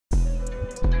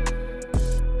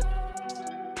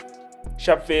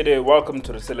Sharp Fede, welcome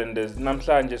to the cylinders.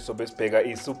 Namhlanje sobe sibheka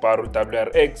Subaru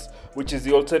WRX, which is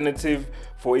the alternative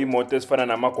for imoto ezifana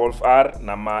nama Golf R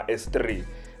nama S3.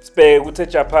 Sibheke ukuthi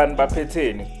eJapan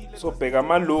baphetheni. So bheka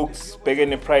ama looks, bheke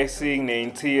ne pricing, ne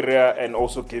interior, and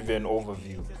also give you an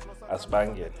overview.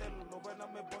 Asibangele.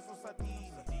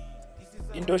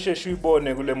 Into sheshe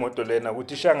uyibone kule moto lena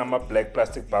ukuthi ishanga ama black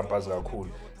plastic bumpers kakhulu.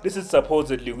 This is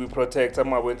supposedly we protect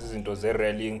amawenza izinto ze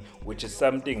railing, which is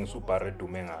something Subaru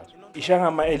edume ngazo. Ishanga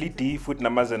ama LED futhi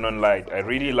nama xenon light. I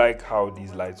really like how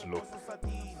these lights look.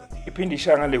 Iphinde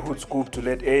ishanga le hood scoop to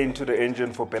let air into the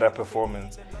engine for better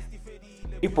performance.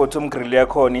 I-bottom grill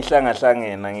yakhona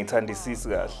ihlangahlangena ngithandisisi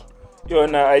kahle.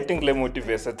 Yona, I think le moto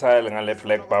versatile ngale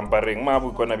black bumpering. Maybe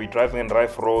we're gonna be driving in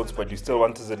rough roads, but you still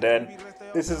want a sedan.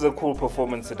 This is a cool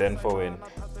performance sedan for when.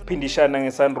 Iphinde ishana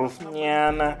nge-sunroof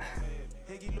nyana.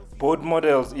 Both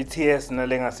models, ETS na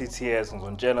lengasi ETS,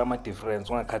 ngizonitshela ama difference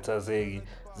ungakhathazeki.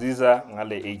 Ziza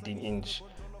ngale 18-inch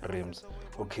rims.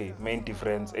 Okay, main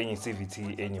difference enye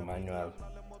CVT enye manual.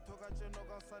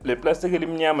 Le plastic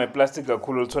elimnyama iplastic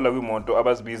kakhulu lithola kwimoto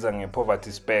abazibiza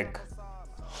nge-poverty spec.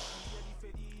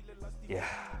 Yeah.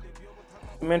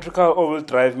 Symmetrical all-wheel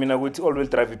drive mina ukuthi all-wheel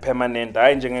drive permanent,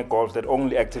 hayi njenge-Golf that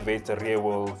only activates the rear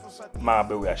wheel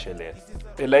mabe uyashelela.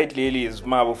 The light lilies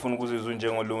mabe ufuna ukuzizwa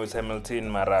njengolewis Hamilton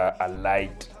mara a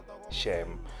light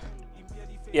shame.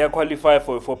 Yeah, qualify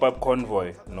for a 4-pub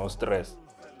convoy, no stress.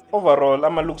 Overall,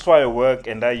 ama looks wayo work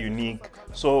and are unique.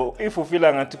 So if you feel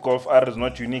like Golf R is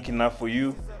not unique enough for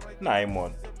you, nayi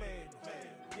moto.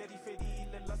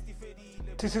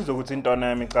 Thisizwe ukuthi intwana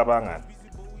yami icabanga.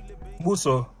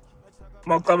 Buso,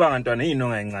 mawucabanga ntwana yini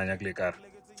ongayincanya kule car?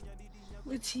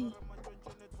 Uthi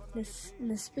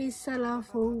the space sala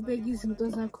for ubeka izinto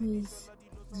zakho is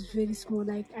very small,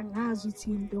 like angazi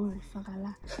ukuthi into ongifaka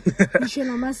la. Ngisho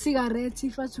nama cigarettes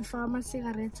if athi ufaka ama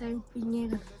cigarettes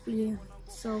ayipinyeka kuphile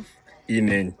self.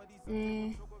 Ineni?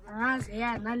 Angazi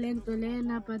yeah nalento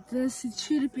lena, but this it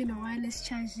should be a wireless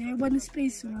charge. Yabona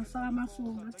space ungafaka ama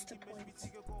phone, what's the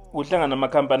point? Uhlangana nama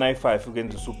company i5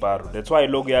 ukenza Subaru. That's why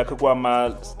logo yakhe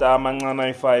kwama star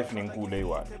amancane i5 nenkulu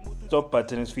eyi1. Stop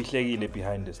button isifihlekile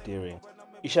behind the steering.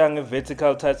 Ishanga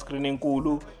vertical touchscreen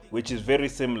enkulu, which is very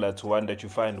similar to one that you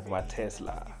find kuma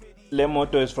Tesla. Le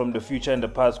moto is from the future and the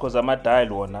past because ama dial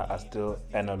wona are still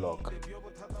analog.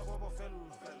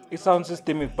 It sound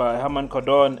system is by Harman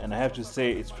Kardon, and I have to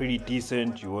say it's pretty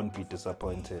decent. You won't be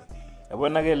disappointed.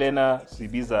 Yabona ke lena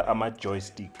sibiza ama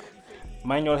joystick.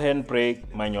 Manual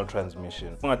handbrake, manual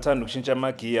transmission. Ungathanda ukushintsha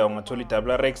ama gear ungathola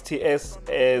WRX STI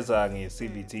eza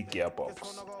nge-CVT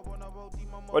gearbox.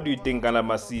 What do you think on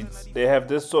my seats? They have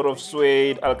this sort of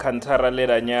suede Alcantara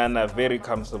leather nyana, very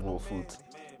comfortable foot.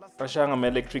 Bashanga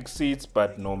electric seats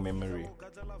but no memory.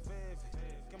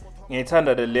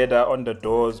 Ngithanda the leather on the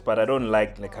doors, but I don't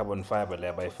like the carbon fiber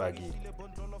layer by Fagi.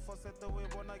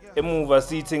 Emuva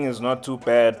seating is not too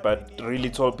bad, but really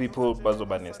tall people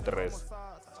bazoba stress.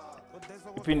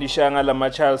 Iphinde ishanga lama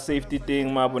child safety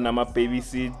thing mabu nama baby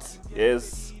seats.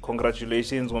 Yes,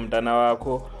 congratulations ngomntana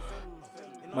wakho.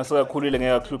 Masaka khulile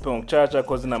ngeke akuhluphe ngokucharger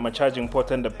cause inama charging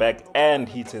port in the back and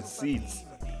heated seats.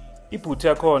 Ibooth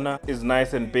yakhona is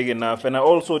nice and big enough, and I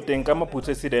also think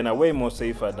ama-booth sedan are way more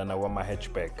safer than our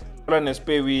hatchback. A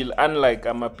spare wheel unlike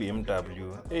ama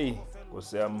BMW. Hey,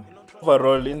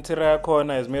 overall interior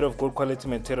yakhona is made of good quality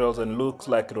materials and looks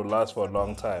like it will last for a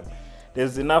long time.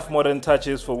 There's enough modern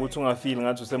touches for ukuthi ungafeel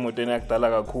ngathi usemotweni yakudala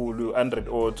kakhulu, 100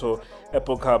 auto,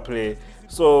 Apple CarPlay.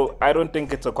 So I don't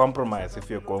think it's a compromise if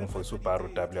you're going for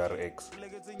Subaru WRX.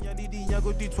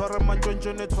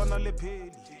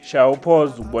 Shall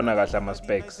pause ubona kahle ama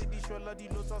specs.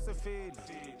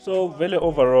 So very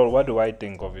overall, what do I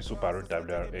think of the Subaru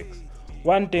WRX?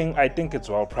 One thing, I think it's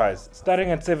well priced.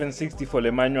 Starting at $760 for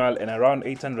the manual and around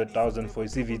 $800,000 for a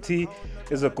CVT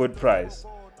is a good price.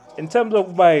 In terms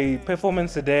of my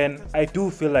performance sedan, I do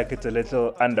feel like it's a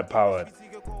little underpowered.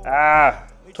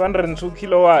 202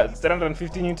 kilowatts,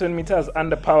 350 Newton meters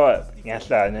underpowered.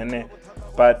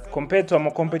 But compared to my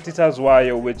competitors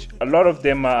wayo, which a lot of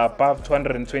them are above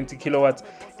 220 kilowatts,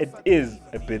 it is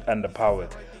a bit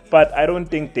underpowered. But I don't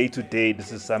think day to day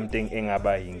this is something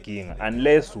engaba yinkinga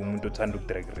unless umuntu uthanda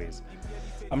drag race.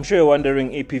 I'm sure you're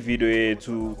wondering EP video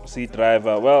to see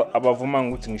driver. Well, abavuma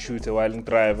ukuthi ngishoot while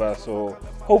driver, so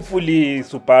hopefully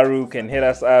Subaru can hit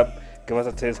us up, give us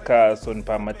a test car so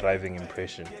nipama driving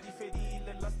impression.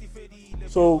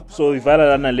 So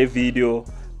ivala lana le video.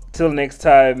 Till next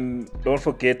time, don't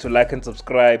forget to like and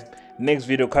subscribe. Next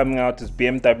video coming out is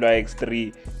BMW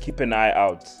X3. Keep an eye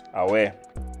out. Aware.